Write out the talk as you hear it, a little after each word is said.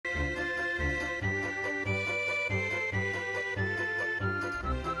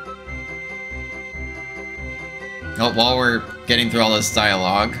Oh, while we're getting through all this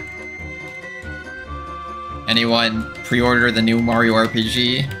dialogue, anyone pre-order the new Mario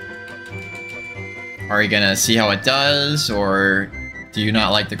RPG? Are you gonna see how it does, or do you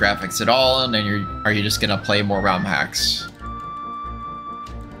not like the graphics at all, and then are you just gonna play more ROM hacks?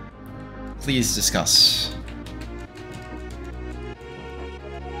 Please discuss.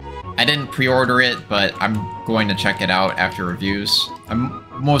 I didn't pre-order it, but I'm going to check it out after reviews. I'm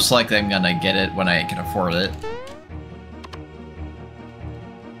most likely gonna get it when I can afford it.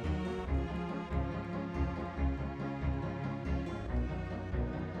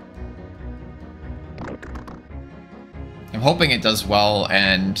 I'm hoping it does well,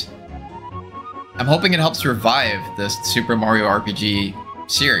 and I'm hoping it helps revive this Super Mario RPG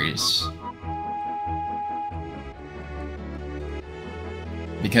series.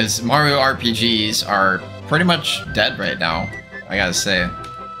 Because Mario RPGs are pretty much dead right now, I gotta say.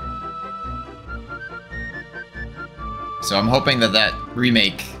 So I'm hoping that that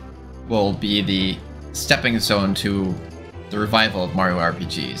remake will be the stepping stone to the revival of Mario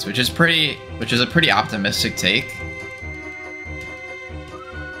RPGs, which is a pretty optimistic take.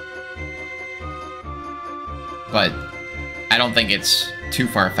 But I don't think it's too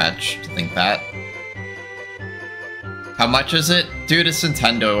far-fetched to think that. How much is it? Dude, it's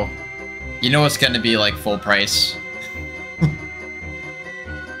Nintendo. You know it's gonna be like full price.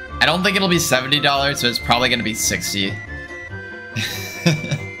 I don't think it'll be $70, so it's probably gonna be $60.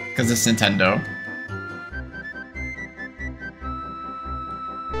 Because it's Nintendo.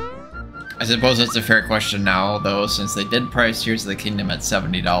 I suppose that's a fair question now, though, since they did price Tears of the Kingdom at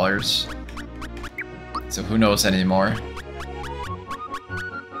 $70. So who knows anymore?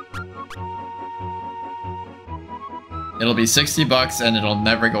 It'll be $60 and it'll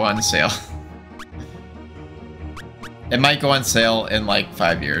never go on sale. It might go on sale in like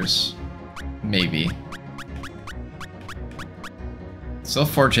 5 years. Maybe. Still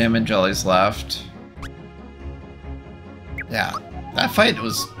 4 Jam and Jellies left. Yeah, that fight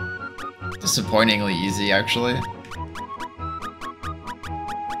was disappointingly easy, actually.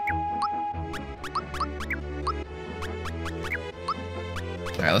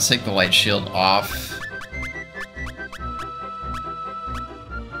 Alright, let's take the light shield off.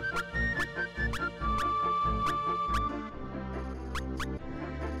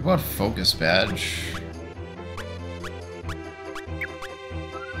 What about focus badge?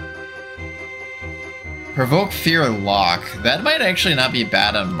 Provoke Fear Lock. That might actually not be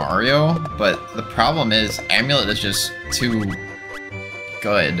bad on Mario, but the problem is Amulet is just too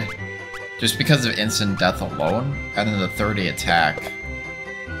good. Just because of instant death alone, and then the 30 attack.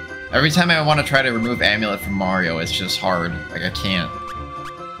 Every time I want to try to remove Amulet from Mario, it's just hard. Like, I can't.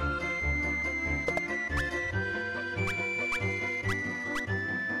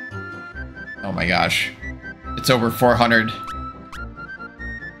 Oh my gosh. It's over 400.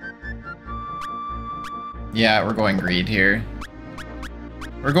 Yeah, we're going greed here.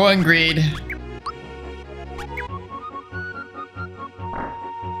 We're going greed.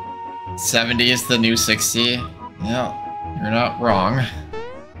 70 is the new 60. Yeah, you're not wrong.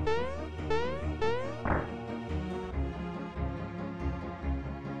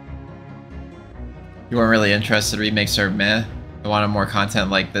 You weren't really interested. Remakes are meh. I wanted more content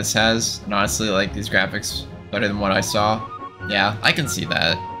like this has. And honestly, like these graphics better than what I saw. Yeah, I can see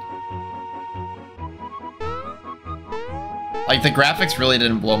that. Like, the graphics really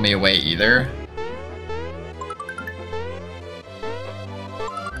didn't blow me away either.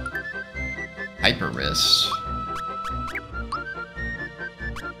 Hyper Wrist.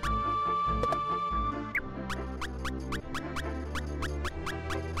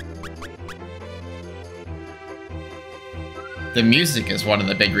 The music is one of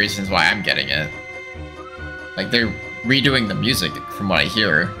the big reasons why I'm getting it. Like, they're redoing the music from what I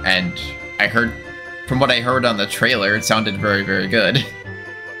hear, and from what I heard on the trailer, it sounded very, very good.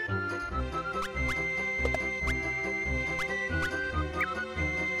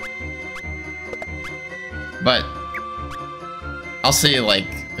 But I'll see, like,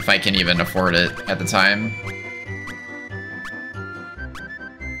 if I can even afford it at the time.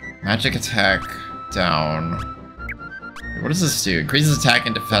 Magic attack down. What does this do? Increases attack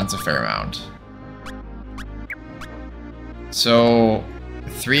and defense a fair amount. So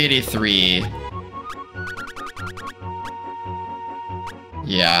 383.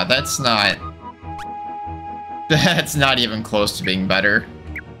 Yeah, that's not even close to being better.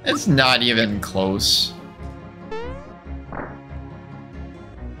 It's not even close.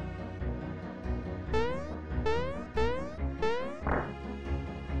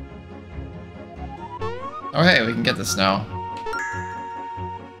 Oh hey, we can get this now.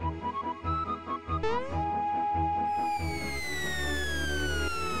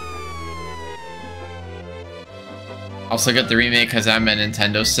 also get the remake because I'm a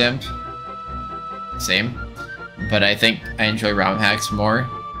Nintendo simp. Same. But I think I enjoy ROM hacks more.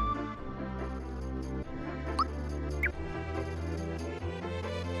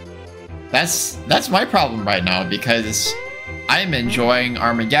 That's my problem right now, because I'm enjoying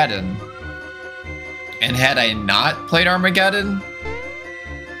Armageddon. And had I not played Armageddon,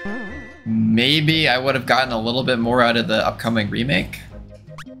 maybe I would have gotten a little bit more out of the upcoming remake.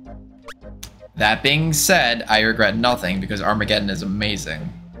 That being said, I regret nothing because Armageddon is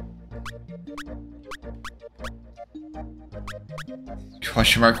amazing.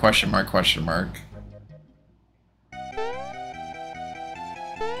 Question mark, question mark, question mark.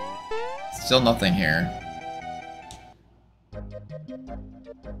 Still nothing here.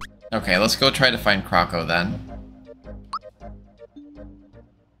 Okay, let's go try to find Croco then.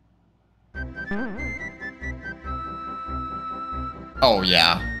 Oh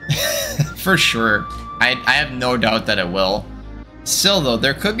yeah, for sure. I have no doubt that it will. Still though,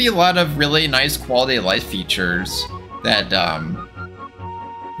 there could be a lot of really nice quality of life features that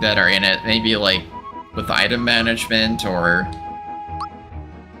that are in it. Maybe like with item management or...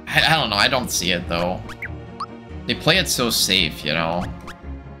 I don't know, I don't see it though. They play it so safe, you know?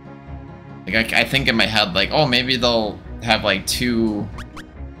 Like, I think in my head, like, oh, maybe they'll have, like, 2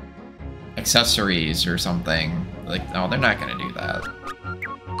 accessories or something. Like, no, they're not gonna do that.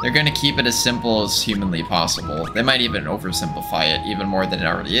 They're gonna keep it as simple as humanly possible. They might even oversimplify it even more than it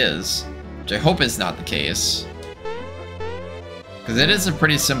already is, which I hope is not the case. Because it is a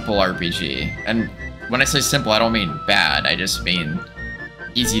pretty simple RPG. And when I say simple, I don't mean bad, I just mean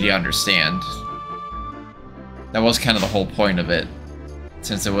easy to understand. That was kind of the whole point of it,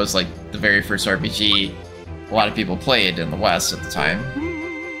 since it was like the very first RPG a lot of people played in the West at the time.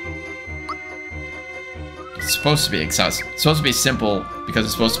 It's supposed to be it's supposed to be simple because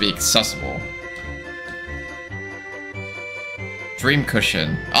it's supposed to be accessible. Dream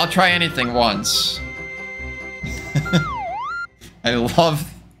cushion. I'll try anything once. I love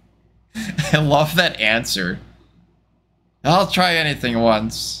that answer. I'll try anything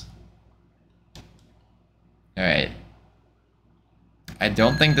once. Alright. I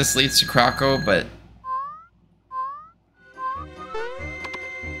don't think this leads to Croco, but...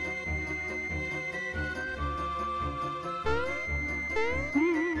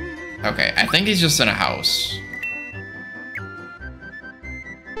 Okay, I think he's just in a house.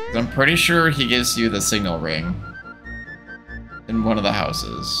 I'm pretty sure he gives you the signal ring in one of the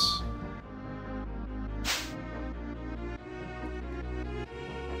houses.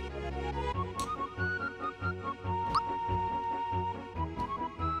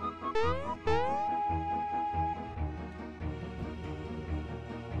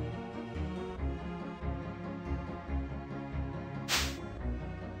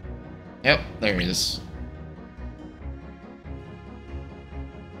 Yep, there he is.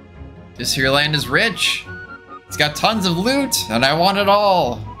 This here land is rich. It's got tons of loot, and I want it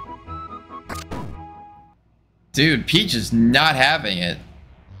all. Dude, Peach is not having it.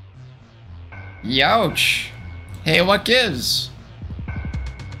 Youch. Hey, what gives?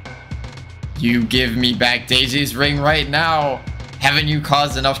 You give me back Daisy's ring right now. Haven't you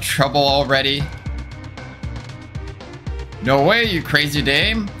caused enough trouble already? No way, you crazy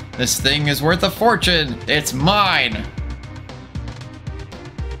dame. This thing is worth a fortune. It's mine.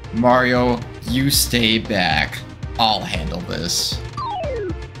 Mario, you stay back. I'll handle this.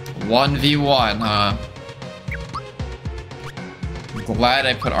 1v1, huh? I'm glad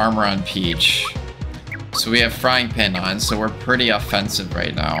I put armor on Peach. So we have frying pan on, so we're pretty offensive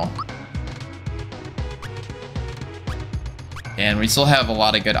right now. And we still have a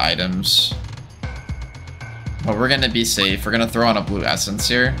lot of good items. But we're gonna be safe. We're gonna throw on a blue essence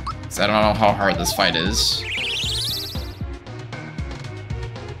here, because I don't know how hard this fight is.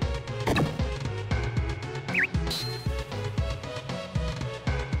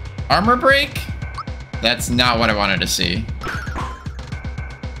 Armor break? That's not what I wanted to see.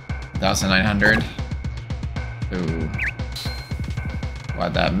 1,900. Ooh.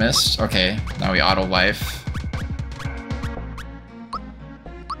 Glad that missed. Okay, now we auto life.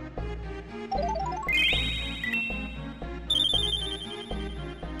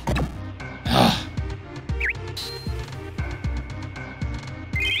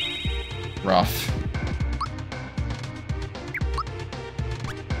 Rough.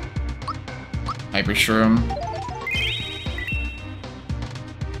 Hyper Shroom.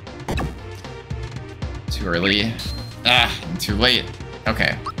 Too early. Ah, I'm too late.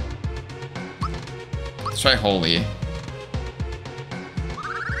 Okay. Let's try Holy.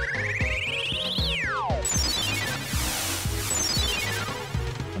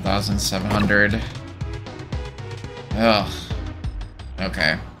 1,700. Ugh.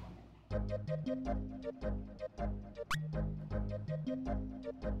 Okay.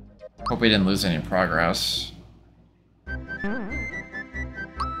 Hope we didn't lose any progress. I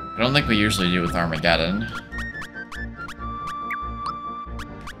don't think we usually do with Armageddon.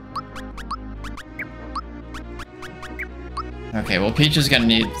 Okay, well, Peach is gonna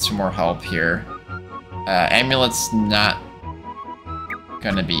need some more help here. Amulet's not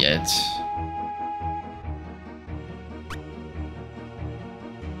gonna be it.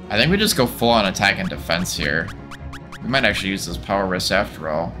 I think we just go full on attack and defense here. We might actually use this power wrist after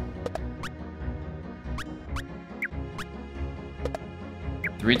all.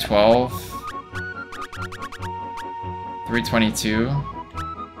 312. 322.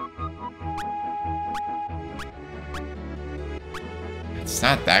 It's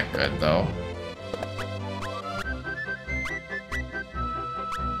not that good though.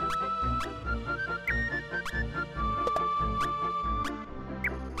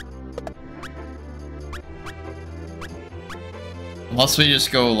 Unless we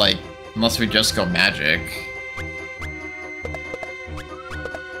just go magic.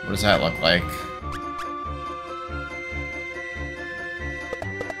 What does that look like?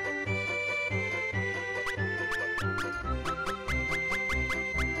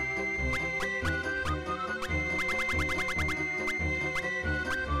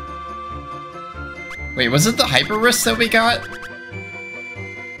 Wait, was it the hyper wrist that we got?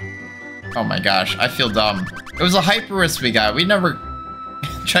 Oh my gosh, I feel dumb. It was a hyper wrist we got. We never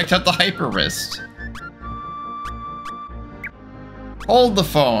checked out the hyper wrist. Hold the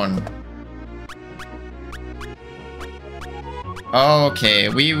phone. Okay,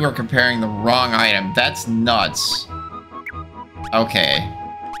 we were comparing the wrong item. That's nuts. Okay.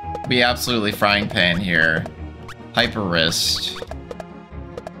 We absolutely frying pan here. Hyper wrist.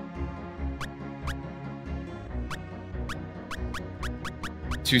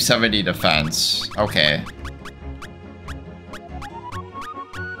 $270 defense. Okay.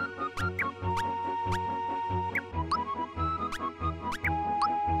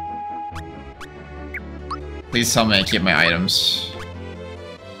 Please tell me I keep my items.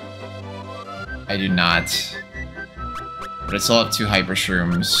 I do not. But I still have 2 hyper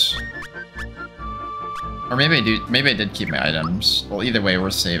shrooms. Or maybe I do. Maybe I did keep my items. Well, either way, we're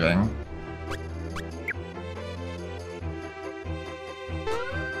saving.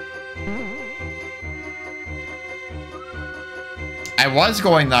 I was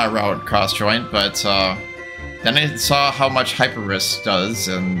going that route, cross joint, but then I saw how much hyper wrist does,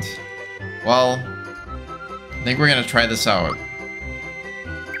 and well, I think we're gonna try this out.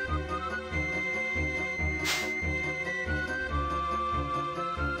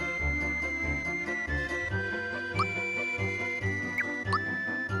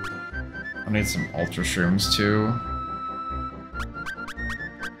 I need some ultra shrooms too.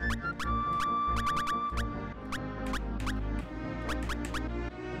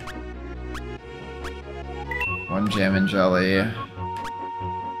 One jam and jelly.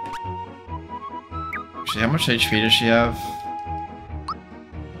 Actually, how much HP does she have?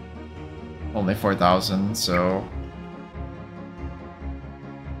 Only 4,000, so...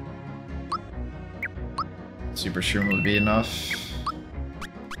 Super Shroom would be enough.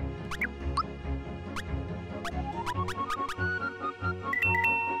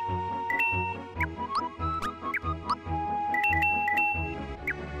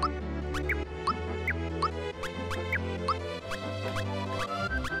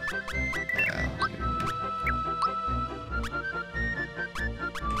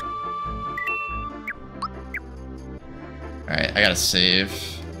 Alright, I gotta save.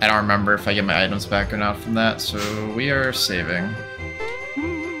 I don't remember if I get my items back or not from that, so we are saving.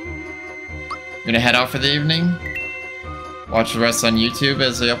 Gonna head out for the evening. Watch the rest on YouTube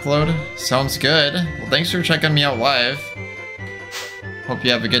as they upload. Sounds good. Well, thanks for checking me out live. Hope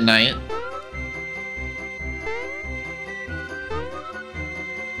you have a good night.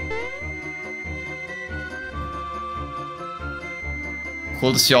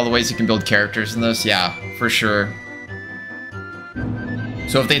 Cool to see all the ways you can build characters in this. Yeah, for sure.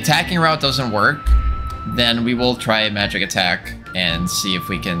 So if the attacking route doesn't work, then we will try magic attack and see if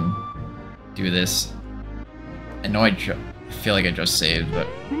we can do this. I know I feel like I just saved, but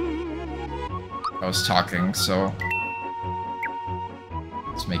I was talking, so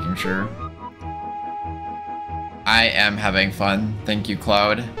just making sure. I am having fun. Thank you,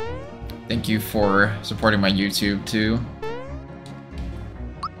 Cloud. Thank you for supporting my YouTube too.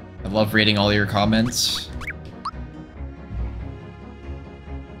 I love reading all your comments.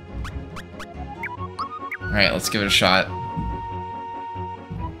 Alright, let's give it a shot.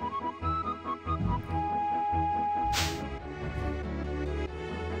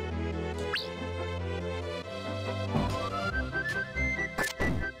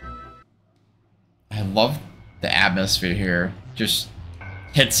 love the atmosphere here. Just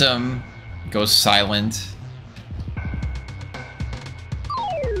hits him, goes silent.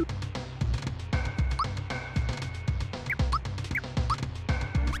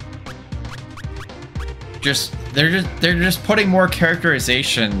 They're just putting more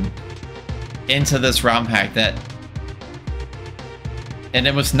characterization into this ROM hack and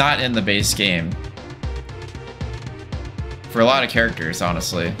it was not in the base game. For a lot of characters,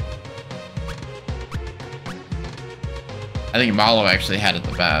 honestly. I think Malo actually had it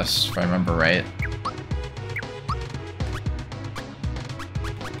the best, if I remember right.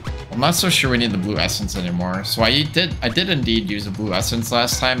 I'm not so sure we need the blue essence anymore. So I did indeed use a blue essence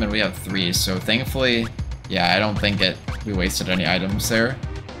last time, and we have 3. So thankfully, yeah, I don't think we wasted any items there.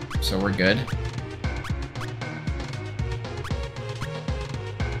 So we're good.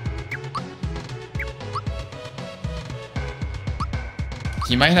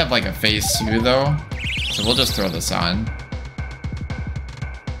 He might have like a phase 2 though, so we'll just throw this on.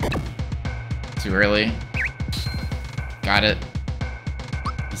 Too early. Got it.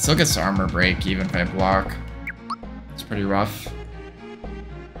 He still gets armor break even if I block. It's pretty rough.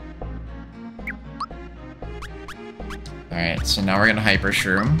 Alright, so now we're gonna Hyper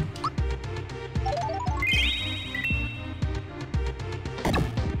Shroom.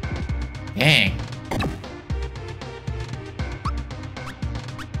 Dang.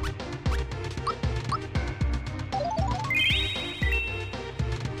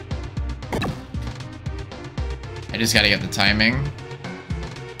 I just gotta get the timing.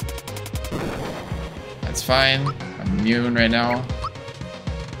 That's fine. I'm immune right now.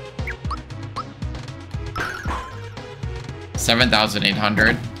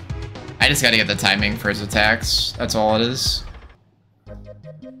 7,800. I just gotta get the timing for his attacks. That's all it is.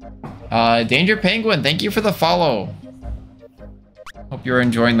 Danger Penguin, thank you for the follow. Hope you're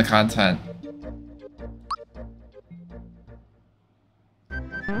enjoying the content.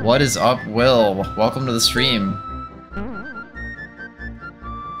 What is up, Will? Welcome to the stream.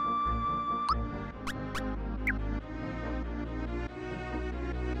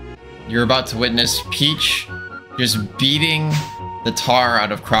 You're about to witness Peach just beating the tar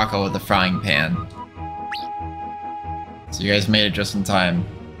out of Croco with a frying pan. So you guys made it just in time.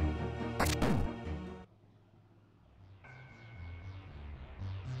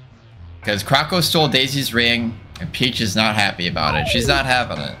 Because Croco stole Daisy's ring, and Peach is not happy about it. She's not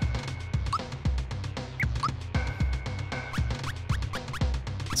having it.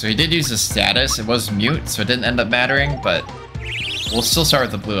 So he did use his status. It was mute, so it didn't end up mattering, but we'll still start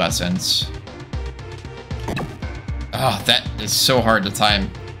with the blue essence. Oh, that is so hard to time.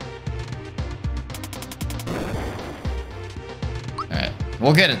 Alright,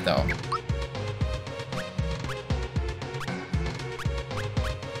 we'll get it though.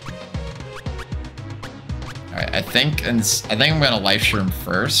 Alright, I think I'm gonna life shroom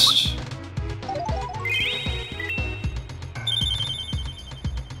first.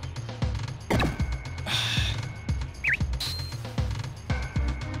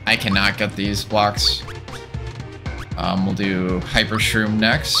 I cannot get these blocks. We'll do Hyper Shroom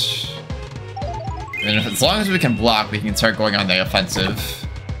next. And as long as we can block, we can start going on the offensive.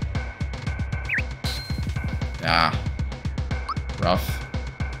 Ah. Rough.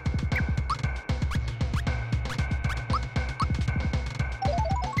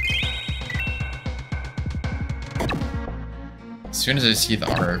 As soon as I see the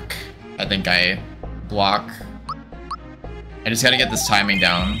arc, I think I block. I just gotta get this timing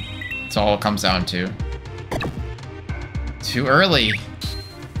down. That's all it comes down to. Too early.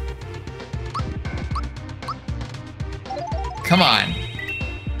 Come on.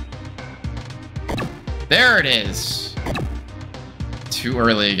 There it is. Too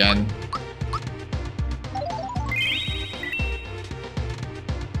early again.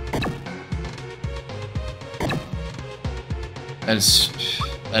 That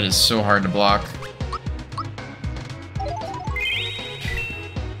is so hard to block.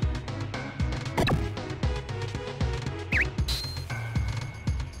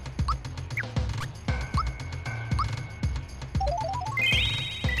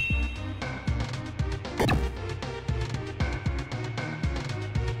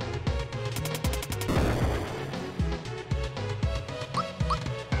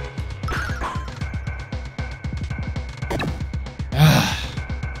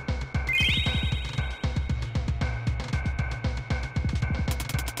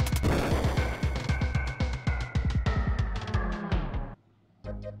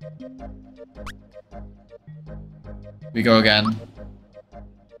 We go again.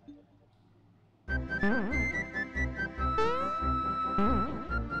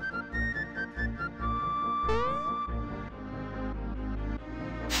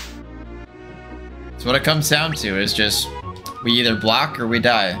 So what it comes down to is just, we either block or we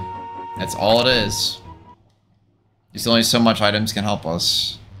die. That's all it is. There's only so much items can help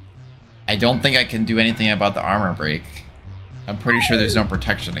us. I don't think I can do anything about the armor break. I'm pretty sure there's no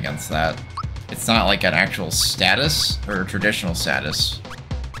protection against that. It's not like an actual status, or a traditional status.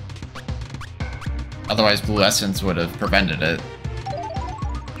 Otherwise Blue Essence would have prevented it.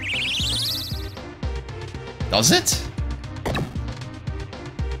 Does it?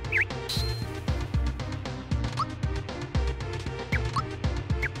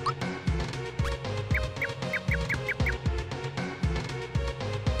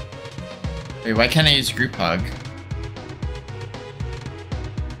 Wait, why can't I use group hug?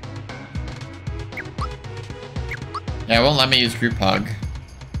 Yeah, it won't let me use group hug.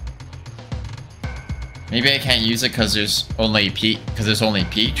 Maybe I can't use it because there's only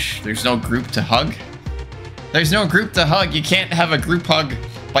Peach. There's no group to hug. There's no group to hug. You can't have a group hug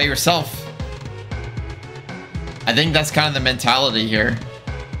by yourself. I think that's kind of the mentality here.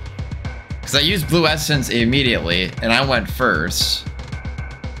 Because I used Blue Essence immediately, and I went first.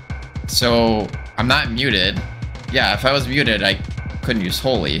 So, I'm not muted. Yeah, if I was muted, I couldn't use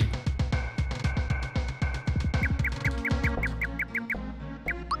Holy.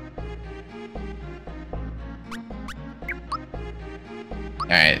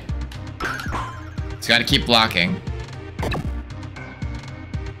 Alright. Just gotta keep blocking.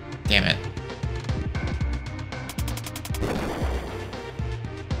 Damn it.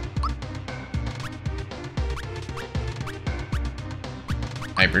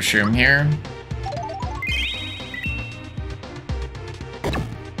 Hyper Shroom here.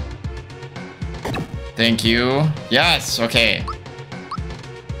 Thank you. Yes, okay.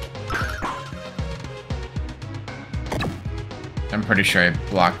 I'm pretty sure I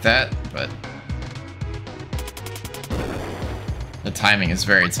blocked that, but the timing is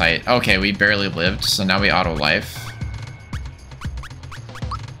very tight. Okay, we barely lived, so now we auto life.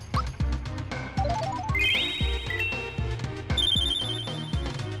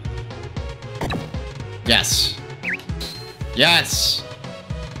 Yes. Yes!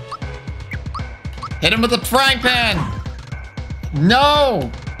 Hit him with the frying pan! No!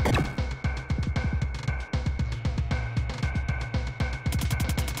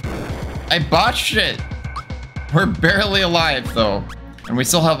 I botched it! We're barely alive, though. And we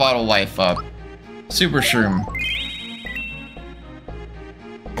still have auto life up. Super Shroom.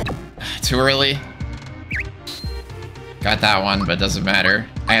 Too early. Got that one, but doesn't matter.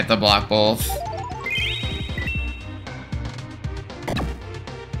 I have to block both.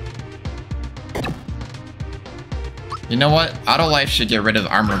 You know what? Auto life should get rid of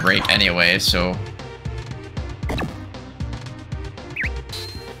armor break anyway, so...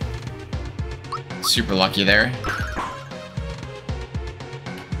 Super lucky there.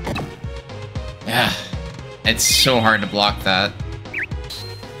 Yeah. It's so hard to block that.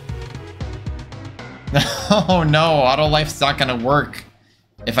 Oh no, auto life's not gonna work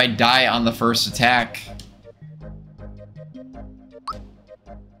if I die on the first attack.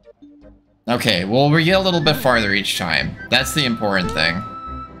 Okay, well, we get a little bit farther each time. That's the important thing.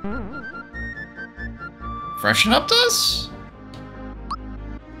 Freshen up does?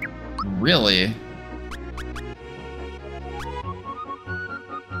 Really?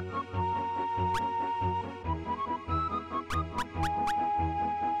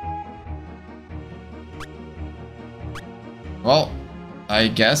 Well, I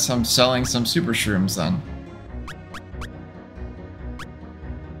guess I'm selling some Super Shrooms then.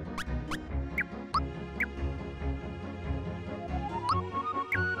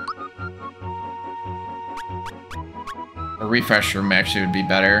 A refresh room actually would be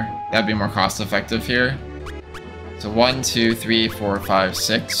better. That'd be more cost effective here. So 1, 2, 3, 4, 5,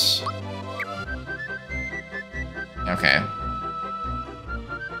 6. Okay.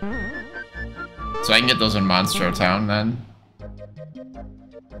 So I can get those in Monstro Town then.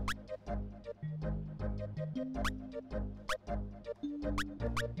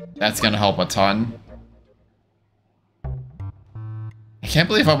 That's gonna help a ton. I can't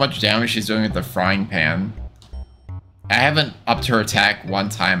believe how much damage she's doing with the frying pan. I haven't upped her attack one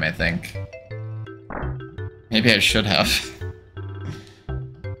time, I think. Maybe I should have.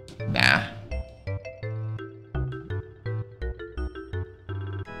 Nah.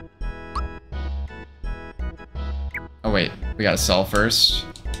 Oh wait, we gotta sell first.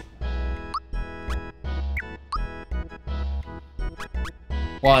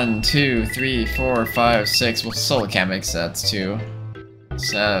 One, 2, 3, 4, 5, 6. Well, solo can't make sets too.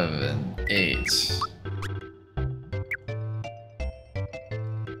 7, 8.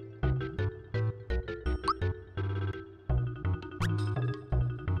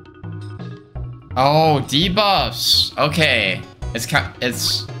 Oh, debuffs. Okay, it's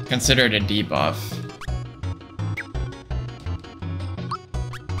considered a debuff.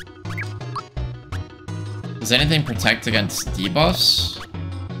 Does anything protect against debuffs?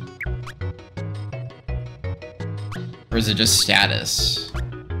 Or is it just status?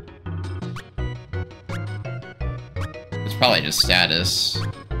 It's probably just status.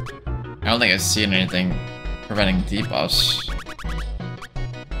 I don't think I've seen anything preventing debuffs.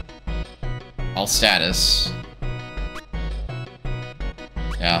 All status.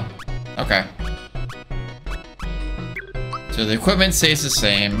 Yeah. Okay. So the equipment stays the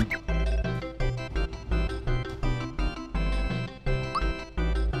same.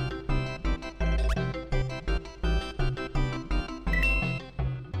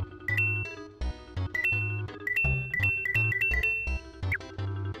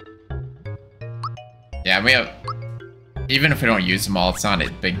 Yeah, we have... Even if we don't use them all, it's not a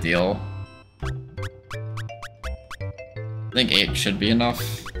big deal. I think 8 should be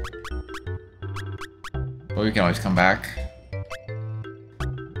enough. But we can always come back.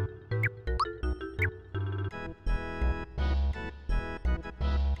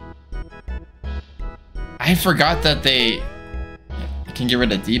 I forgot that they can get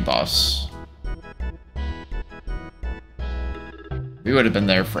rid of debuffs. We would have been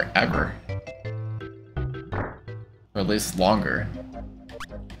there forever. Or at least longer.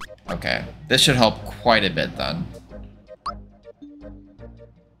 Okay, this should help quite a bit then.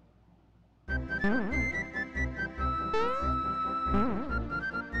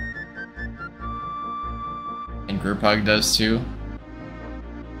 And group hug does too.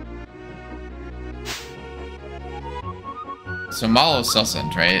 So Malo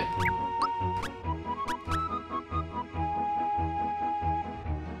doesn't, right?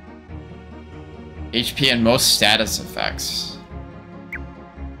 HP and most status effects.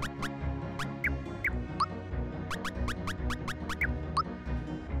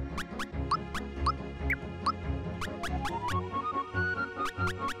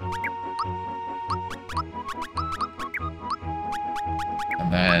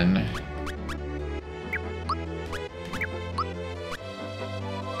 And then...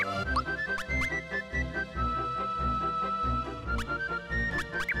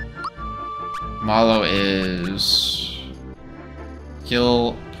 Malo is...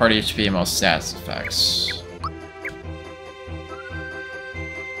 Heal, party HP, and most stats effects.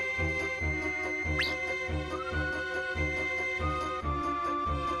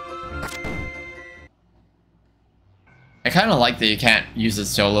 I kind of like that you can't use it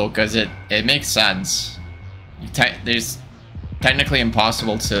solo, because it makes sense. There's technically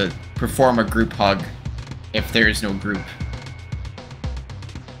impossible to perform a group hug if there is no group.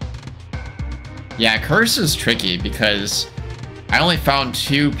 Yeah, Curse is tricky because I only found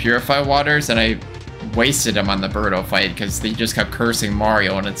 2 Purify Waters and I wasted them on the Birdo fight because they just kept cursing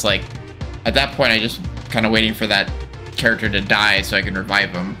Mario, and it's like, at that point I just kind of waiting for that character to die so I can revive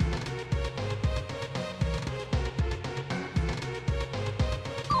him.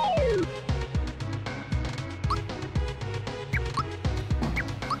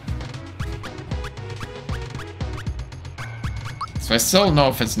 So I still don't know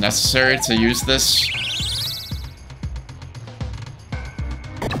if it's necessary to use this.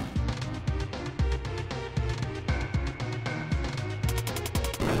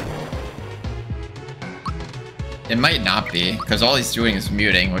 It might not be, because all he's doing is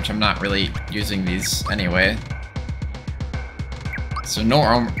muting, which I'm not really using these anyway. So no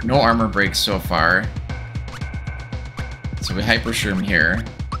armor breaks so far. So we Hyper Shroom here.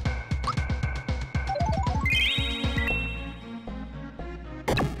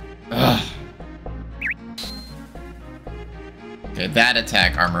 Ugh. Okay, that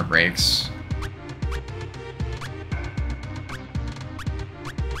attack armor breaks.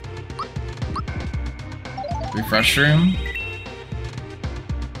 Refresh room.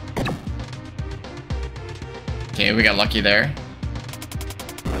 Okay, we got lucky there.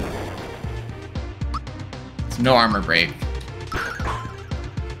 It's no armor break.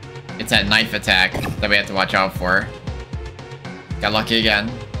 It's that knife attack that we have to watch out for. Got lucky again.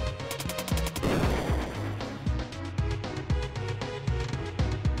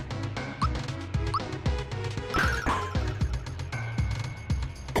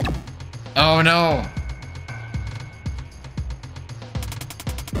 Oh no!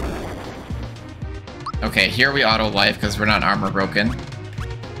 Okay, here we auto life because we're not armor broken.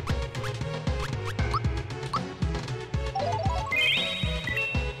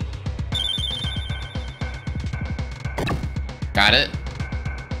 Got it.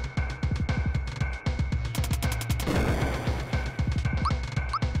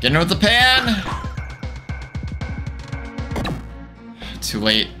 Getting with the pan! Too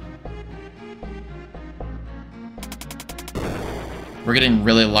late. We're getting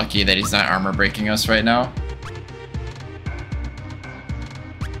really lucky that he's not armor breaking us right now.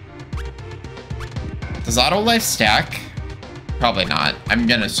 Does auto life stack? Probably not. I'm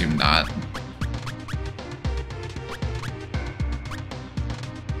gonna assume not.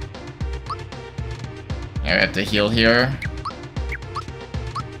 I have to heal here.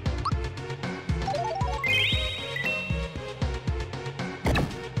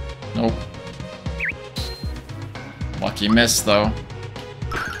 Nope. Lucky miss, though.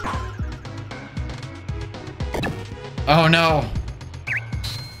 Oh no!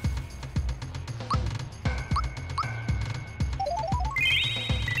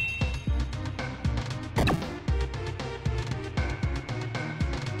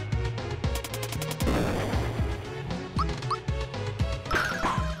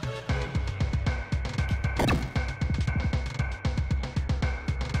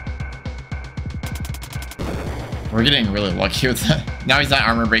 We're getting really lucky with that. Now he's not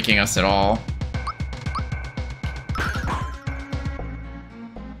armor breaking us at all.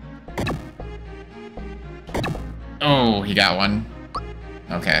 Oh, he got one.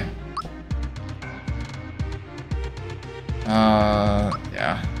 Okay.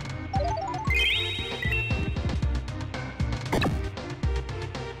 Yeah.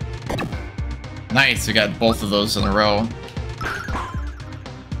 Nice, we got both of those in a row.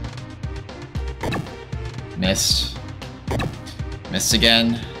 Missed. Missed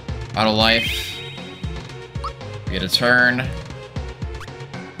again. Auto life. We get a turn.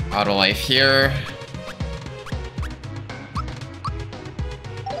 Auto life here.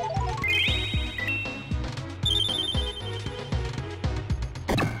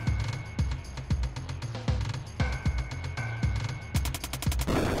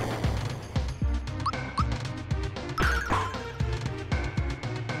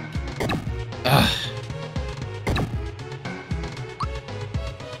 Ugh.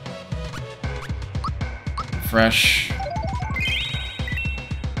 Fresh.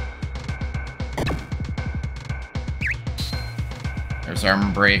 There's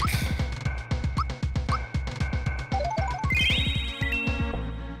armor break.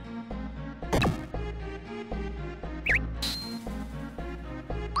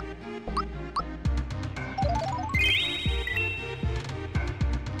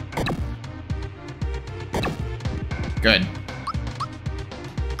 Good.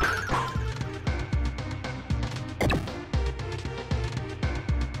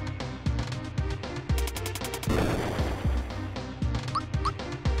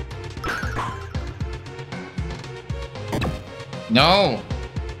 No!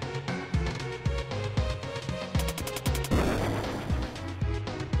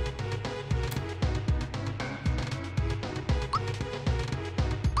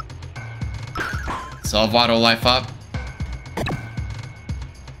 Solve auto life up.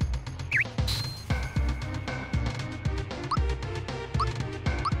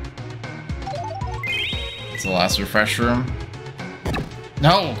 It's the last refresh room.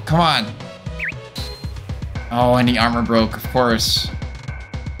 No, come on. Oh, and the armor broke, of course.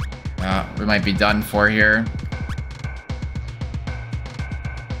 We might be done for here.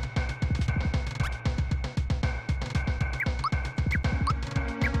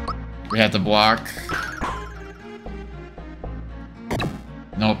 We have to block.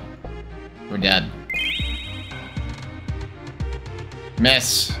 Nope. We're dead.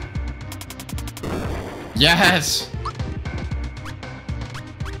 Miss. Yes!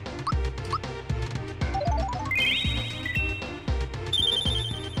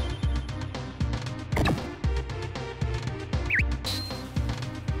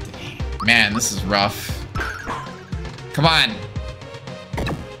 Man, this is rough. Come on.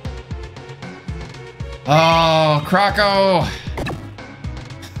 Oh, Croco!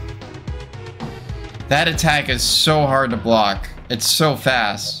 That attack is so hard to block. It's so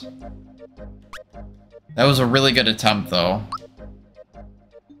fast. That was a really good attempt, though.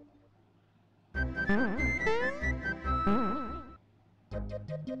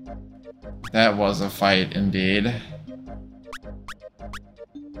 That was a fight, indeed.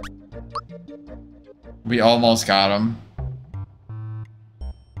 We almost got him.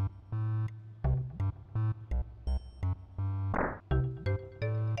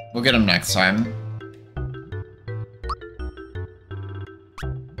 We'll get him next time.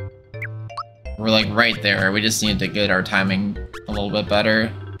 We're like right there. We just need to get our timing a little bit better.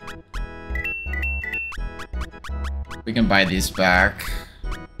 We can buy these back.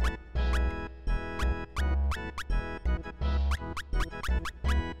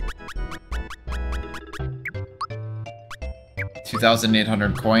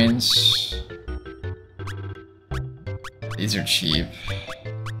 2,800 coins. These are cheap.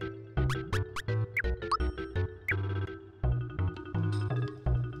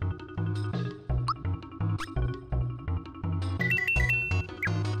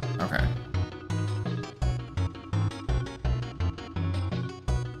 Okay.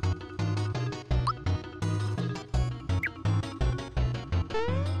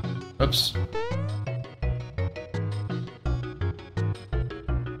 Oops.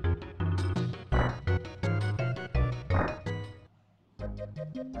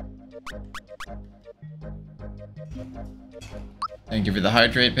 Thank you for the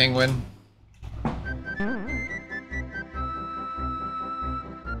hydrate, penguin.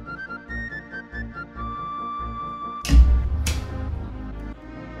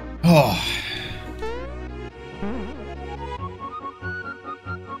 Oh.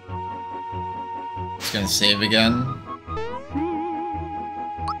 It's gonna save again.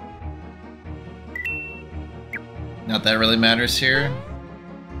 Not that really matters here.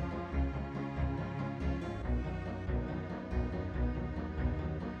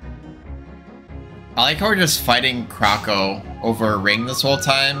 I like how we're just fighting Croco over a ring this whole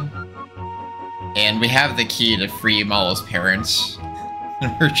time. And we have the key to free Malo's parents.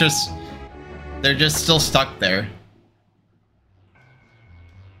 And they're just still stuck there.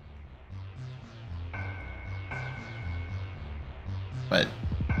 But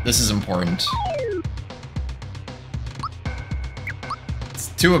this is important. It's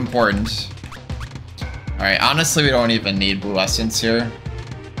too important. Alright, honestly we don't even need Blue Essence here.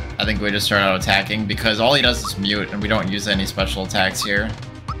 I think we just start out attacking because all he does is mute and we don't use any special attacks here.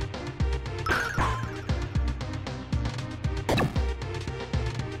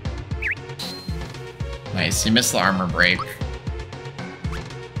 Nice, he missed the armor break.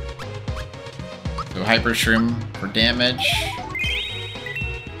 So Hyper Shroom for damage.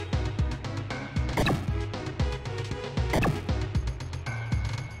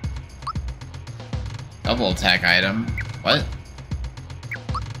 Double attack item. What?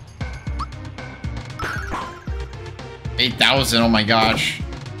 8,000, oh my gosh.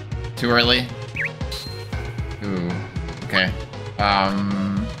 Too early? Ooh, okay.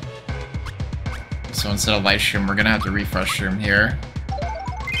 So instead of Light Shroom, we're gonna have to refresh Shroom here.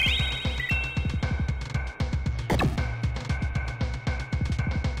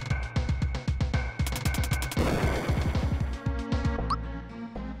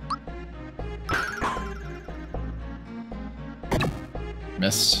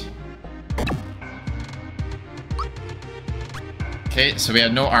 Missed. Okay, so we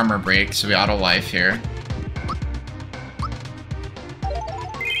have no armor break, so we auto life here.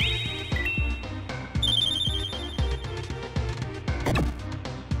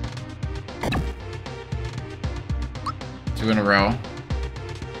 Two in a row.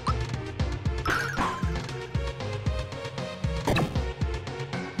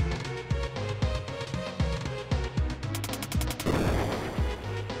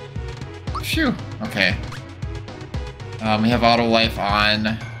 Phew, okay. We have auto life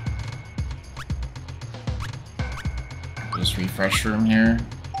on. Just refresh room here.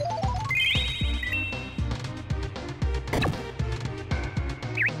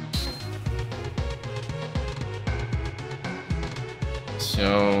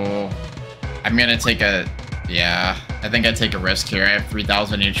 So I'm gonna take a, yeah, I think I take a risk here. I have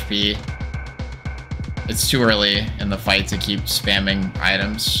 3,000 HP. It's too early in the fight to keep spamming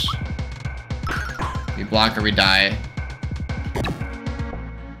items. We block or we die.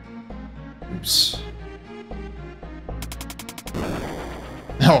 Oops.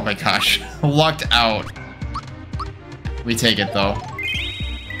 Oh my gosh. Lucked out. We take it though.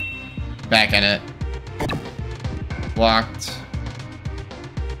 Back in it. Blocked.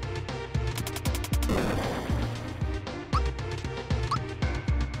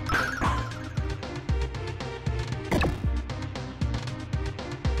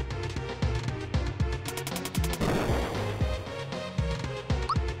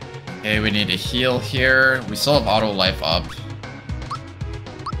 Okay, we need to heal here. We still have auto life up.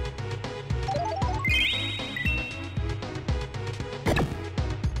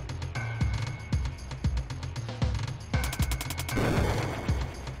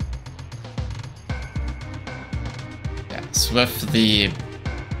 Yeah, Swift, the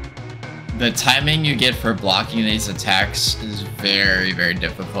timing you get for blocking these attacks is very, very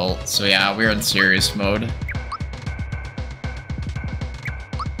difficult. So yeah, we're in serious mode.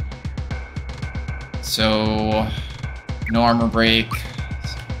 So, no armor break.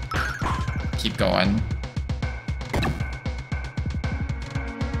 Keep going.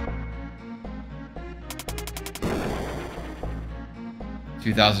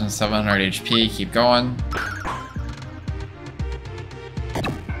 2,700 HP, keep going.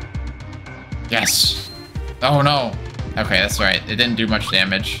 Yes! Oh no! Okay, that's right, it didn't do much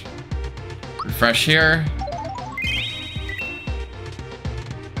damage. Refresh here.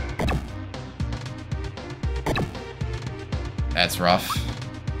 That's rough.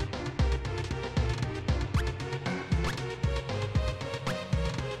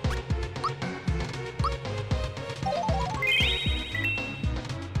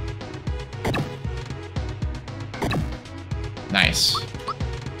 Nice.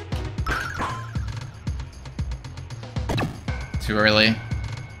 Too early.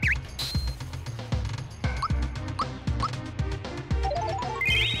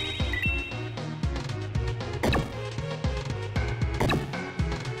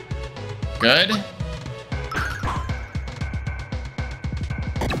 Good.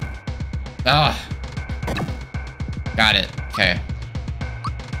 Ah. Got it. Okay.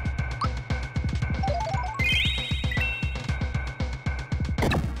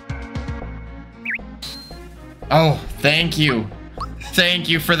 Oh, thank you. Thank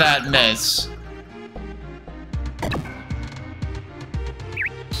you for that miss.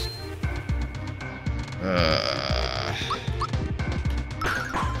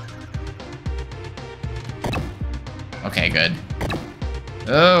 Okay, good.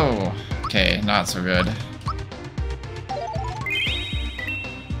 Oh, okay, not so good.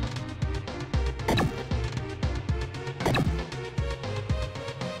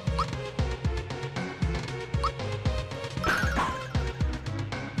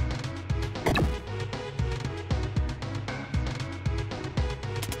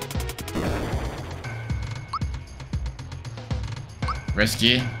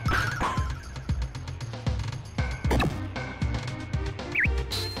 Risky.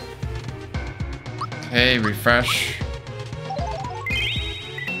 Okay, refresh.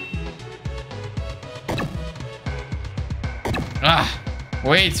 Ah,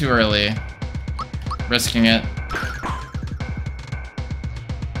 way too early. Risking it.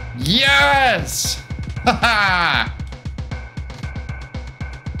 Yes! Haha!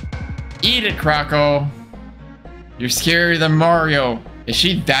 Eat it, Croco. You're scarier than Mario. Is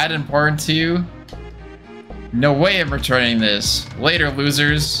she that important to you? No way I'm returning this. Later,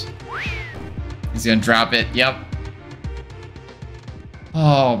 losers. He's gonna drop it. Yep.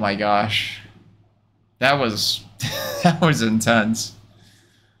 Oh my gosh. That was... that was intense.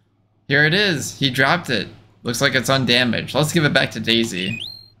 Here it is. He dropped it. Looks like it's undamaged. Let's give it back to Daisy.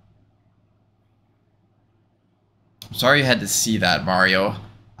 I'm sorry you had to see that, Mario.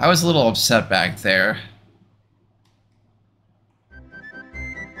 I was a little upset back there.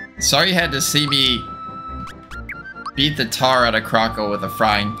 Sorry you had to see me beat the tar out of Croco with a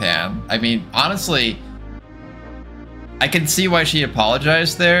frying pan. I mean, honestly, I can see why she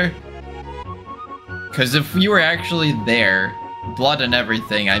apologized there. Because if you were actually there, blood and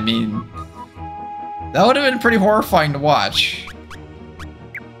everything, I mean, that would have been pretty horrifying to watch.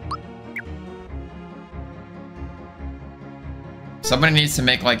 Somebody needs to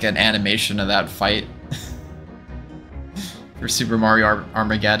make like an animation of that fight. For Super Mario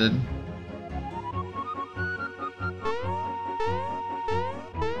Armageddon.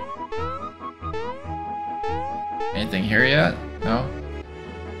 Anything here yet? No?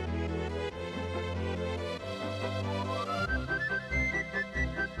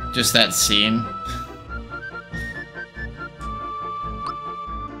 Just that scene.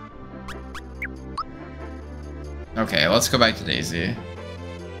 Okay, let's go back to Daisy.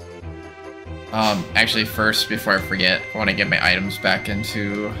 Actually first, before I forget, I want to get my items back in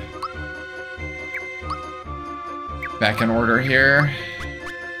order here.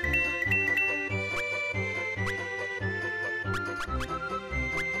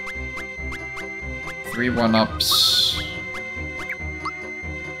 Three 1-ups.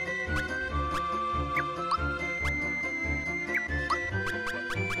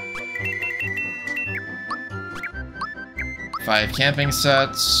 Five camping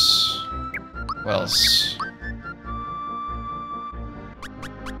sets. What else?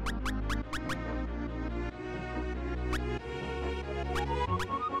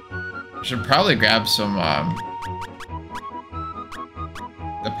 Should probably grab some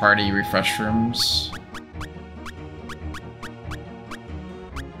the party refresh rooms.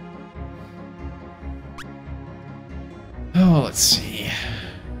 Oh, let's see.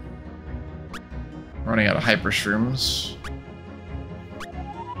 Running out of hyper shrooms.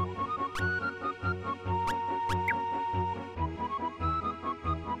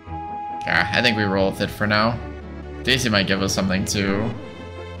 Yeah, I think we roll with it for now. Daisy might give us something too.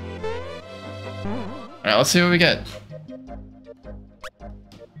 Alright, let's see what we get.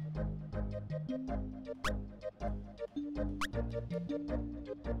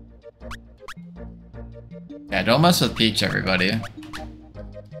 Yeah, don't mess with Peach, everybody.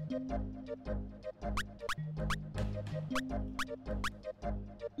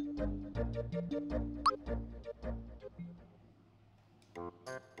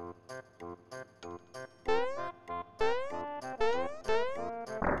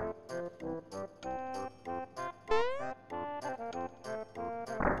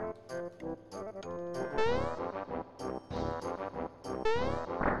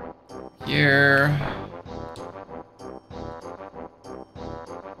 Here.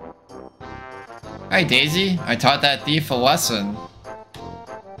 Hi, Daisy. I taught that thief a lesson.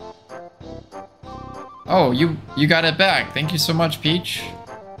 Oh, you got it back. Thank you so much, Peach.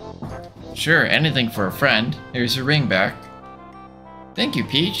 Sure, anything for a friend. Here's your ring back. Thank you,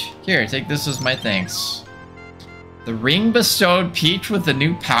 Peach. Here, take this as my thanks. The ring bestowed Peach with a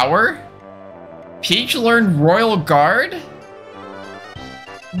new power? Peach learned Royal Guard?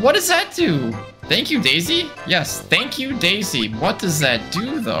 What does that do? Thank you, Daisy? Yes, thank you, Daisy. What does that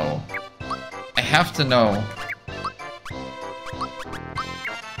do, though? I have to know.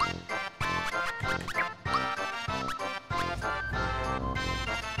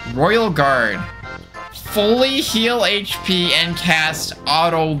 Royal Guard. Fully heal HP and cast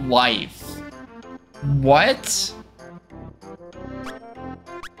auto life. What?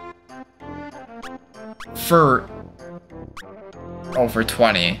 For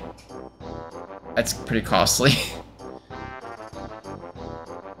 20. That's pretty costly.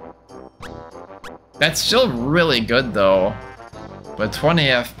 That's still really good though. But 20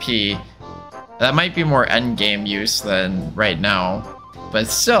 FP, that might be more endgame use than right now. But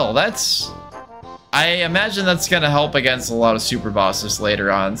still, that's... I imagine that's gonna help against a lot of super bosses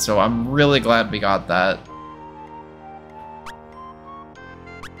later on, so I'm really glad we got that.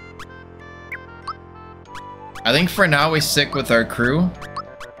 I think for now we stick with our crew,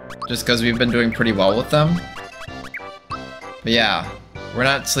 just because we've been doing pretty well with them. But yeah, we're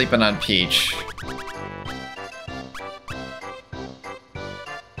not sleeping on Peach.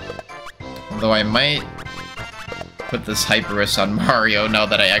 Although I might put this Hyperus on Mario now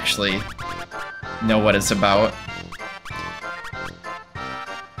that I actually know what it's about.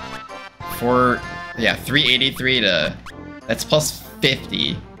 Yeah, 383 to... That's plus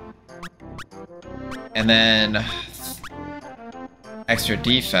 50. And then... extra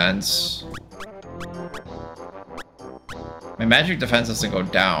defense. My magic defense doesn't go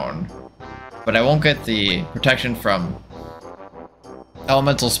down. But I won't get the protection from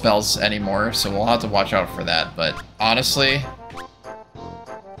elemental spells anymore, so we'll have to watch out for that. But honestly,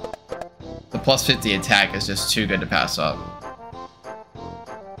 the plus 50 attack is just too good to pass up.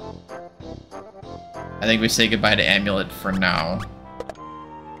 I think we say goodbye to Amulet for now.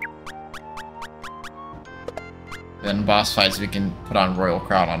 Then boss fights we can put on Royal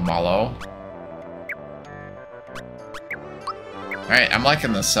Crown on Malo. Alright, I'm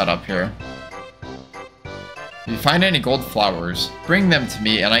liking this setup here. If you find any gold flowers, bring them to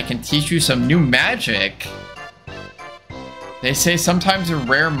me and I can teach you some new magic. They say sometimes a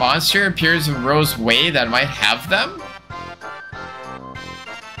rare monster appears in Rose's way that might have them?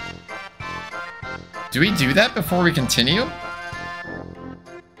 Do we do that before we continue?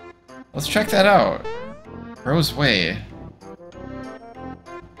 Let's check that out. Rose Way.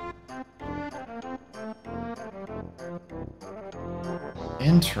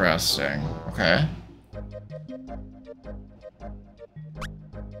 Interesting. Okay.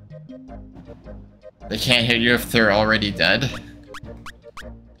 They can't hit you if they're already dead.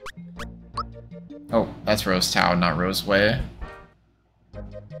 Oh, that's Rose Town, not Rose Way.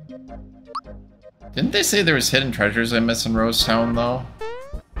 Didn't they say there was hidden treasures I missed in Rose Town, though?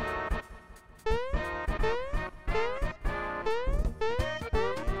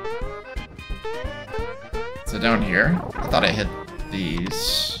 Is it down here? I thought I hit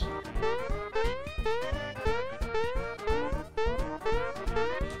these.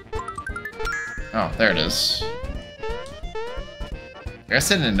 Oh, there it is. I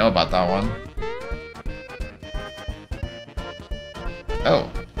guess I didn't know about that one.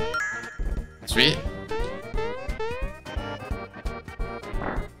 Oh. Sweet.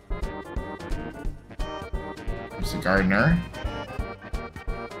 There's a gardener.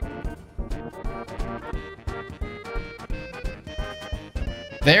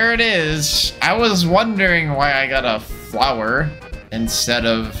 There it is! I was wondering why I got a flower instead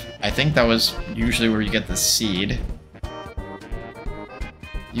of... I think that was usually where you get the seed.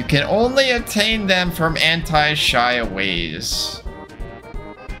 You can only obtain them from anti-shy ways.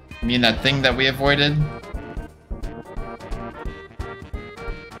 You mean that thing that we avoided?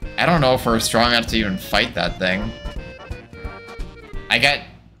 I don't know if we're strong enough to even fight that thing. I got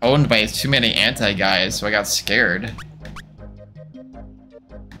owned by too many anti-guys, so I got scared.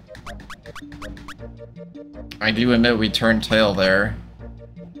 I do admit we turned tail there.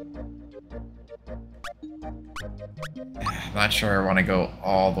 I'm not sure I want to go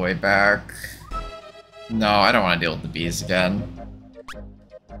all the way back. No, I don't want to deal with the bees again.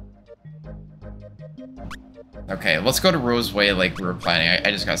 Okay, let's go to Rose Way like we were planning.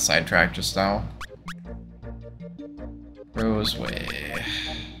 I just got sidetracked just now. Rose Way.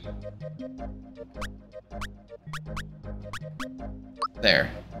 There.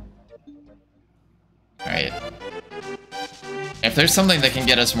 Alright. If there's something that can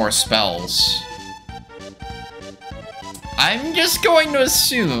get us more spells, I'm just going to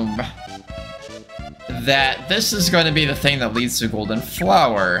assume that this is going to be the thing that leads to Golden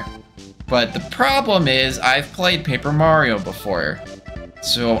Flower. But the problem is, I've played Paper Mario before,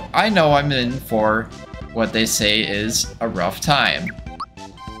 so I know I'm in for what they say is a rough time.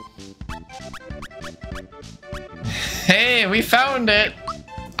 Hey, we found it!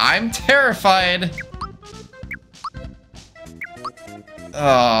 I'm terrified!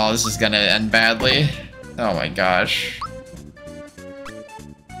 Oh, this is gonna end badly. Oh my gosh.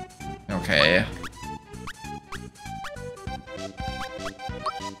 Okay.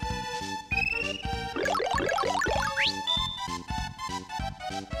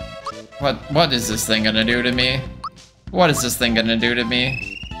 What is this thing gonna do to me? What is this thing gonna do to me?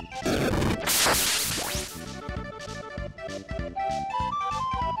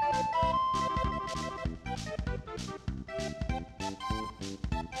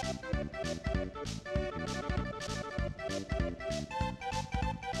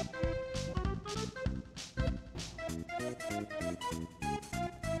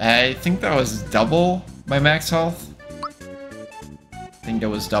 I think that was double my max health. I think it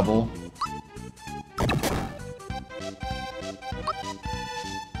was double.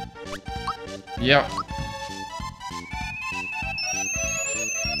 Yep.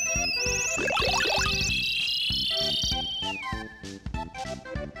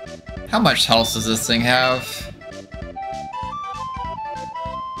 How much health does this thing have?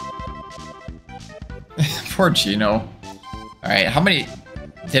 Poor Gino. Alright, how many...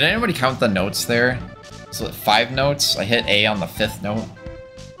 Did anybody count the notes there? So 5 notes? I hit A on the 5th note.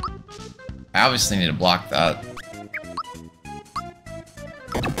 I obviously need to block that.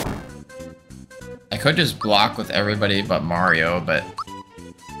 I could just block with everybody but Mario, but...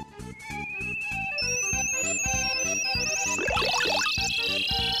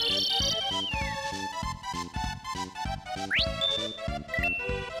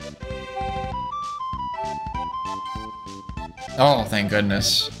 Oh, thank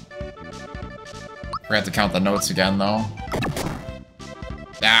goodness. Forgot to count the notes again, though.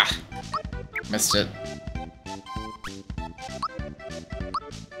 Ah! Missed it.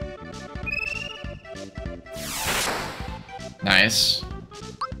 Nice. Do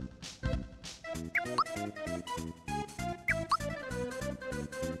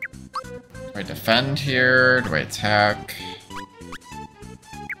I defend here? Do I attack?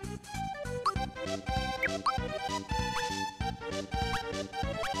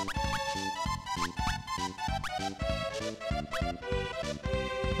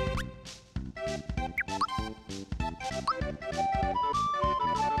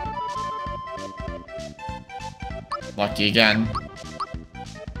 Lucky again.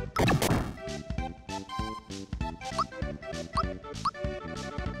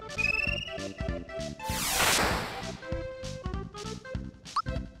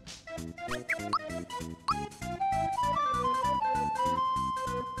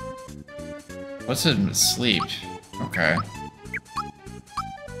 What's in sleep? Okay.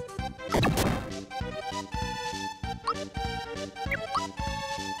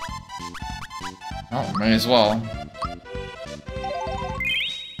 Oh, may as well.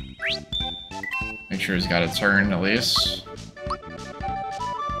 Make sure he's got a turn at least.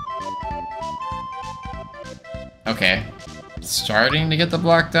 Okay. Starting to get the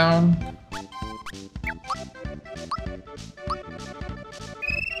block down.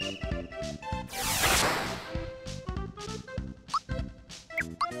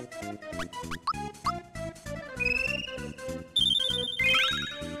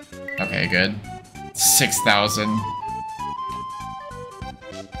 Okay, good. 6,000.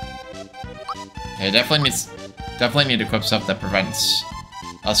 Okay, definitely need to equip stuff that prevents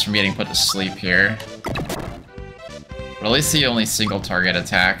us from getting put to sleep here. But at least he only single target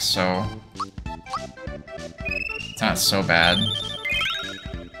attacks, so it's not so bad.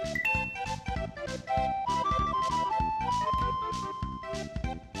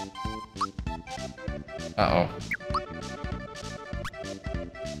 Uh-oh.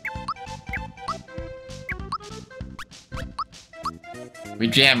 We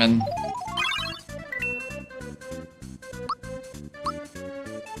jamming.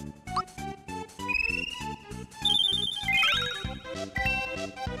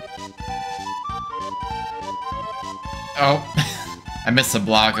 Oh, I missed the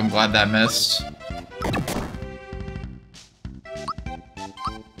block. I'm glad that missed.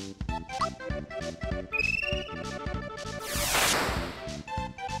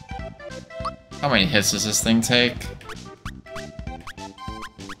 How many hits does this thing take?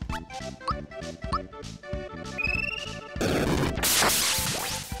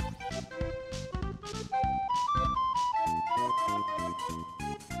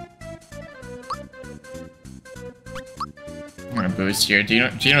 I'm gonna boost here.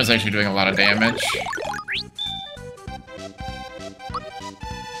 Gino's actually doing a lot of damage.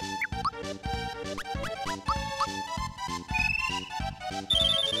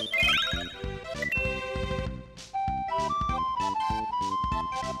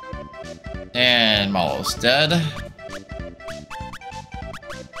 And Malo's dead.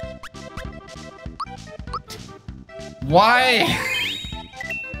 Why?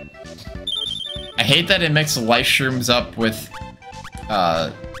 I hate that it mixes life shrooms up with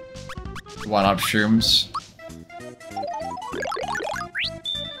one-up shrooms.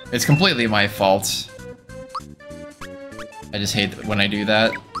 It's completely my fault. I just hate when I do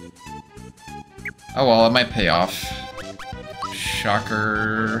that. Oh well, it might pay off.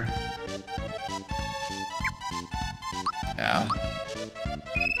 Shocker. Yeah.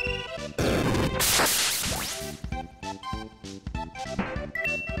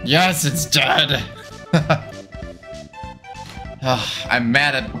 Yes, it's dead! I'm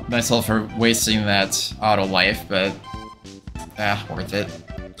mad at myself for wasting that auto life, but worth it.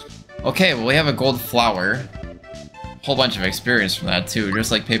 Okay, well we have a gold flower. Whole bunch of experience from that too,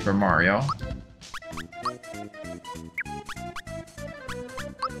 just like Paper Mario.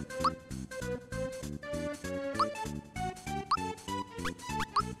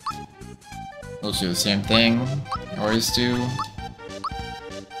 Those do the same thing, always do.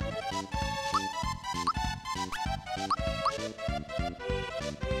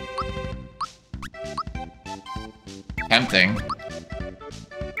 Tempting.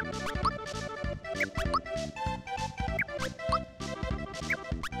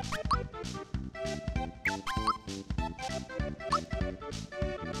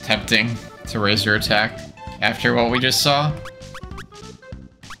 Tempting to raise your attack after what we just saw.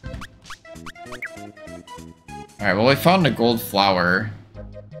 Alright, well we found a gold flower.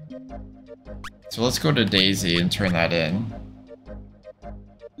 So let's go to Daisy and turn that in.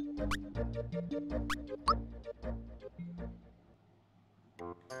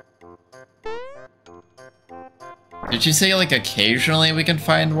 Did you say, like, occasionally we can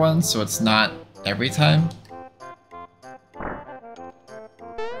find one, so it's not every time?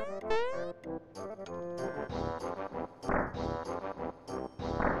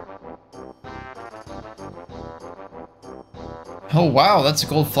 Oh wow, that's a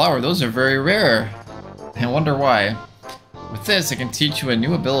gold flower. Those are very rare. I wonder why. With this, I can teach you a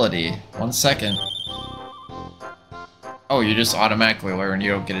new ability. 1 second. Oh, you just automatically learn.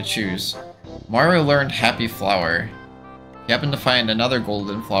 You don't get to choose. Mario learned Happy Flower. If you happen to find another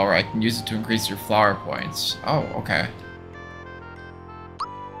golden flower, I can use it to increase your flower points. Oh, okay.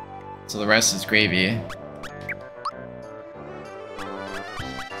 So the rest is gravy.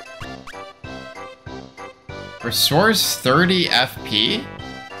 Restores 30 FP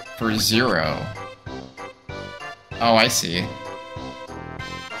for 0. Oh, I see.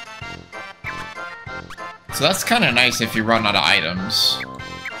 So that's kind of nice if you run out of items.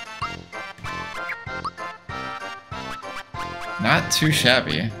 Not too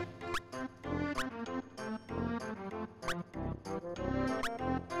shabby.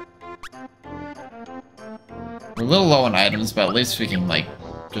 We're a little low on items, but at least we can, like,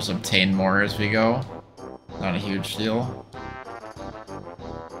 just obtain more as we go. Not a huge deal.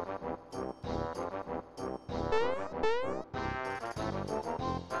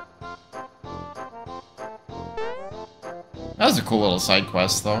 That was a cool little side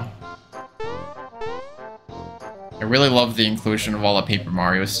quest, though. I really love the inclusion of all the Paper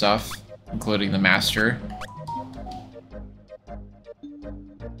Mario stuff, including the Master.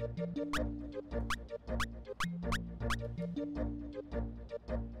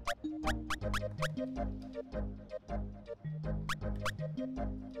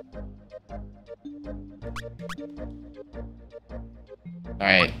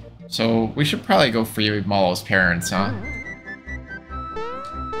 Alright, so we should probably go free Malo's parents, huh?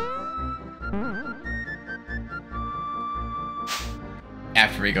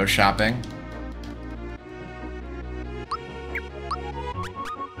 after we go shopping.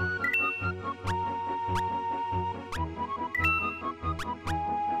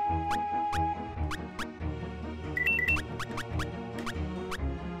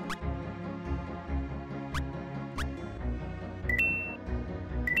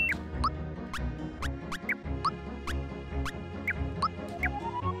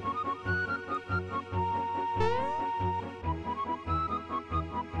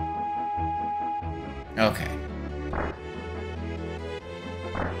 Okay.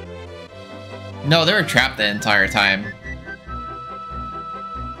 No, they were trapped the entire time.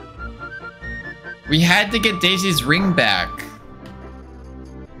 We had to get Daisy's ring back.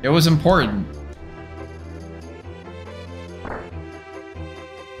 It was important.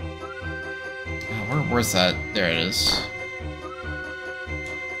 Oh, where's that? There it is.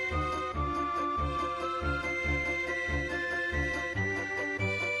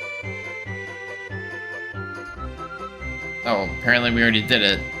 Oh, apparently we already did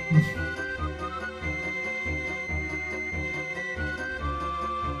it.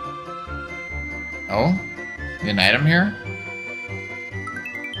 Oh? An item here?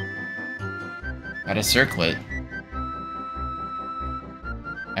 Gotta circlet.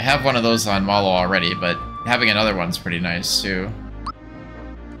 I have one of those on Malo already, but having another one's pretty nice too.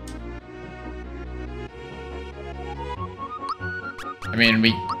 I mean,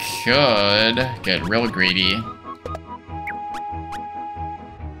 we could get real greedy.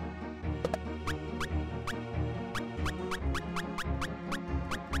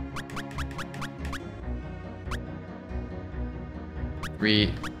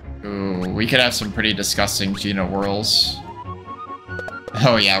 Ooh, we could have some pretty disgusting Geno whirls.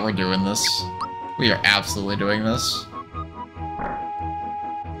 Oh yeah, we're doing this. We are absolutely doing this.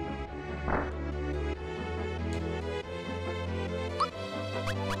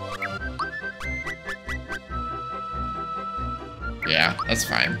 Yeah, that's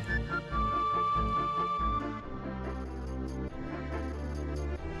fine.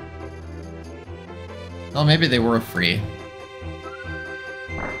 Well, maybe they were free.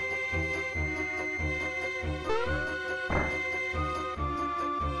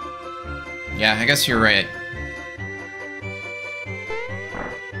 Yeah, I guess you're right.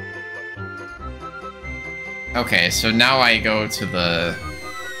 Okay, so now I go to the...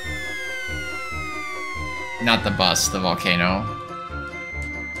 Not the bus, the volcano.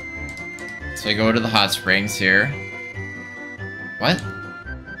 So I go to the hot springs here. What?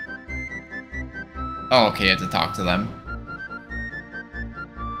 Oh, okay, you have to talk to them.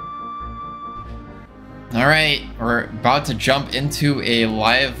 Alright, we're about to jump into a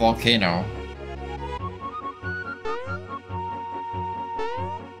live volcano.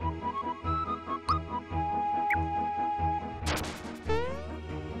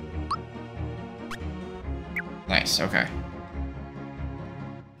 Nice, okay.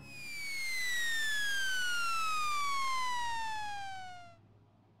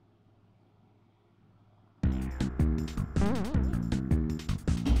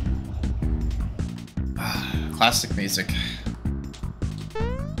 Classic music.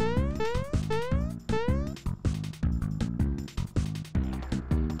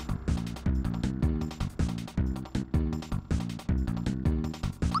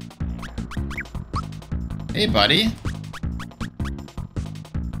 Hey, buddy.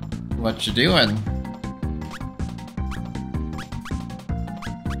 What you doing?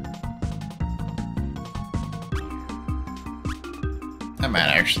 I might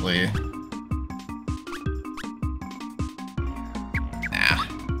actually... Nah.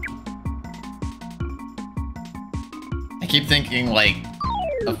 I keep thinking, like,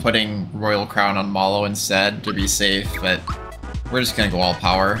 of putting Royal Crown on Malo instead to be safe, but we're just gonna go all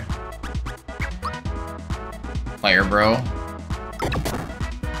power. Fire, bro.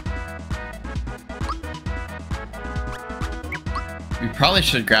 We probably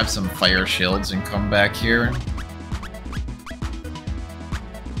should grab some fire shields and come back here.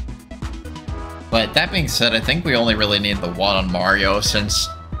 But that being said, I think we only really need the one on Mario since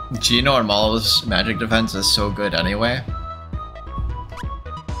Geno and Malo's magic defense is so good anyway.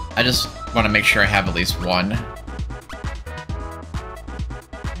 I just want to make sure I have at least one.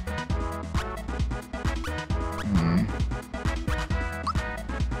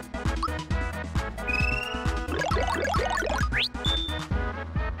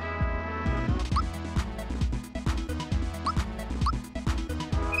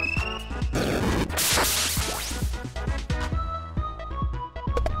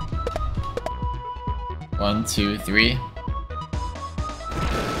 One, two, three.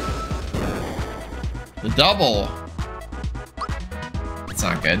 The double!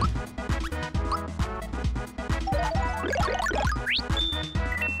 That's not good.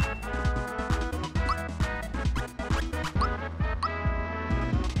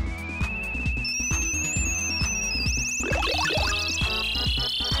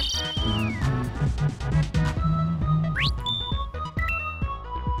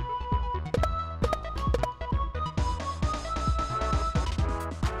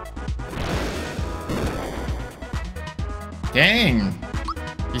 Dang!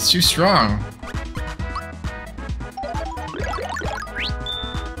 He's too strong.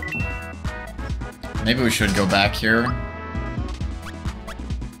 Maybe we should go back here.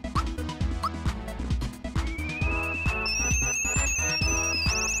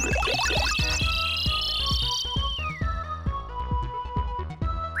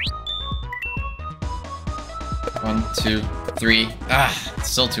 One, two, three. Ah, it's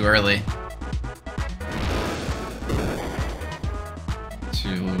still too early.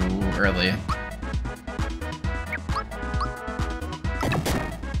 Too early.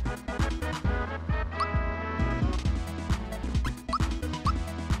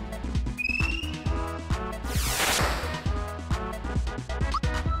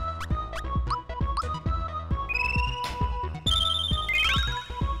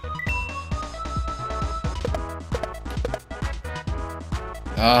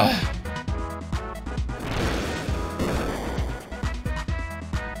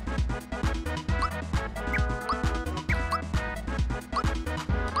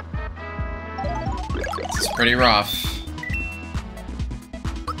 This is pretty rough.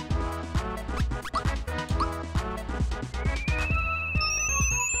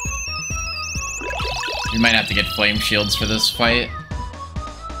 We might have to get flame shields for this fight.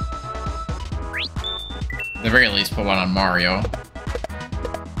 At the very least, put one on Mario.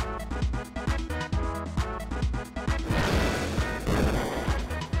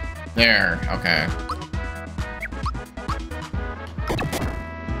 There, okay.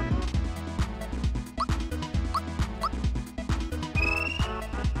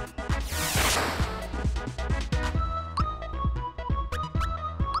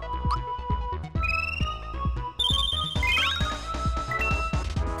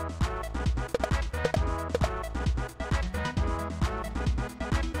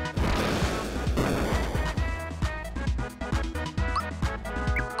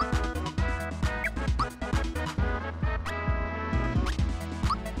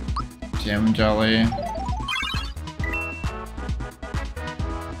 Jam jelly.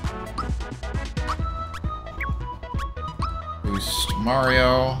 Boost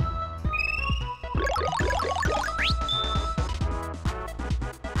Mario.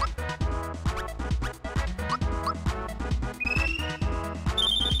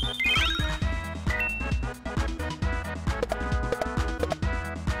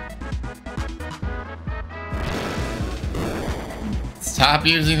 Stop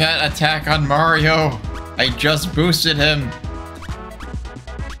using that attack on Mario! I just boosted him!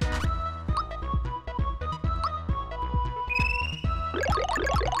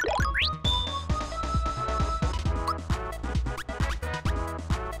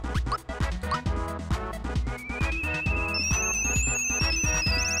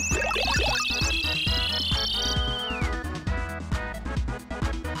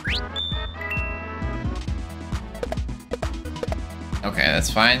 Okay, that's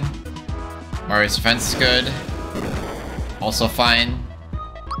fine. Mario's defense is good. Also fine.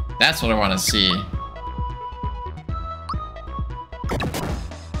 That's what I want to see.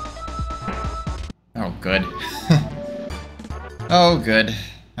 Oh, good. Oh, good.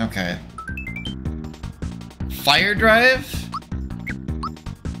 Okay. Fire drive?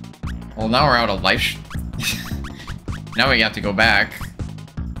 Well, now we're out of life. Now we have to go back.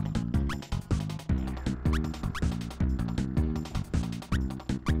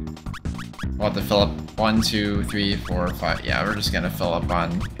 We'll have to fill up 1, 2, 3, 4, 5. Yeah, we're just gonna fill up on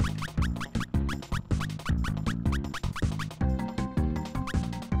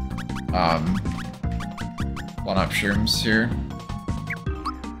one-up shrooms here.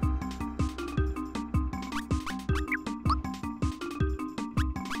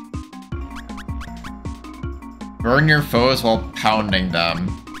 Burn your foes while pounding them.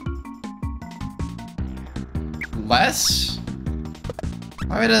 Less?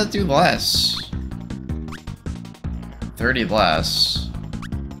 Why would it do less? 30 less.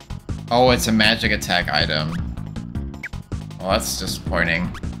 Oh, it's a magic attack item. Well, that's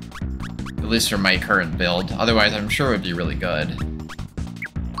disappointing. At least for my current build. Otherwise, I'm sure it would be really good.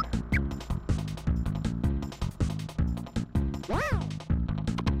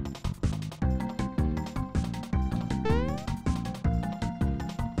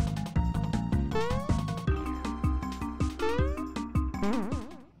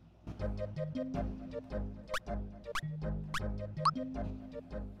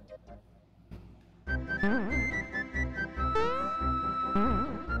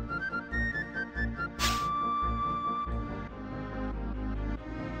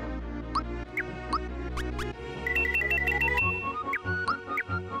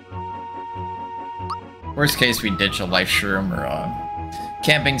 Worst case, we ditch a life shroom or a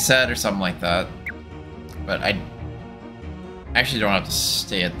camping set or something like that. But I actually don't have to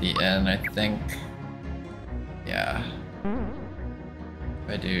stay at the inn, I think. Yeah. If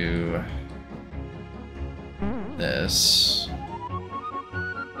I do this.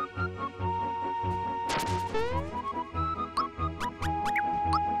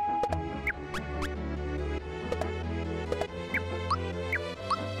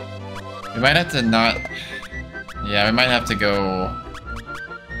 We might have to not... Yeah, we might have to go...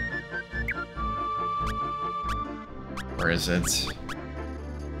 Where is it?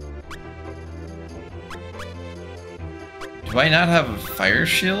 Do I not have a fire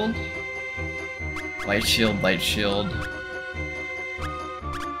shield? Light shield, light shield.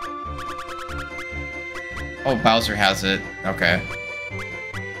 Oh, Bowser has it. Okay.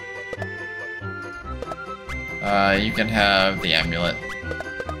 You can have the amulet.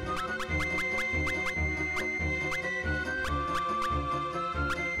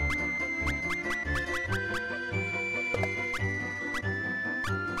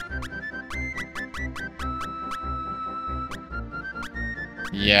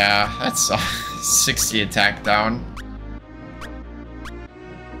 Yeah, that's 60 attack down.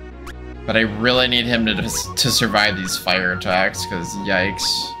 But I really need him to survive these fire attacks, because yikes.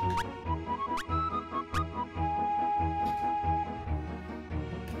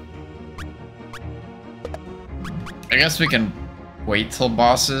 I guess we can wait till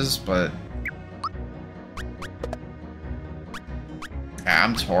bosses, but...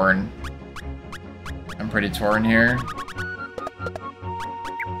 I'm torn. I'm pretty torn here.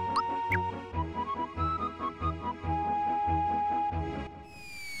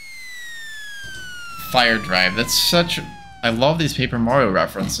 Fire Drive, that's such... I love these Paper Mario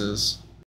references.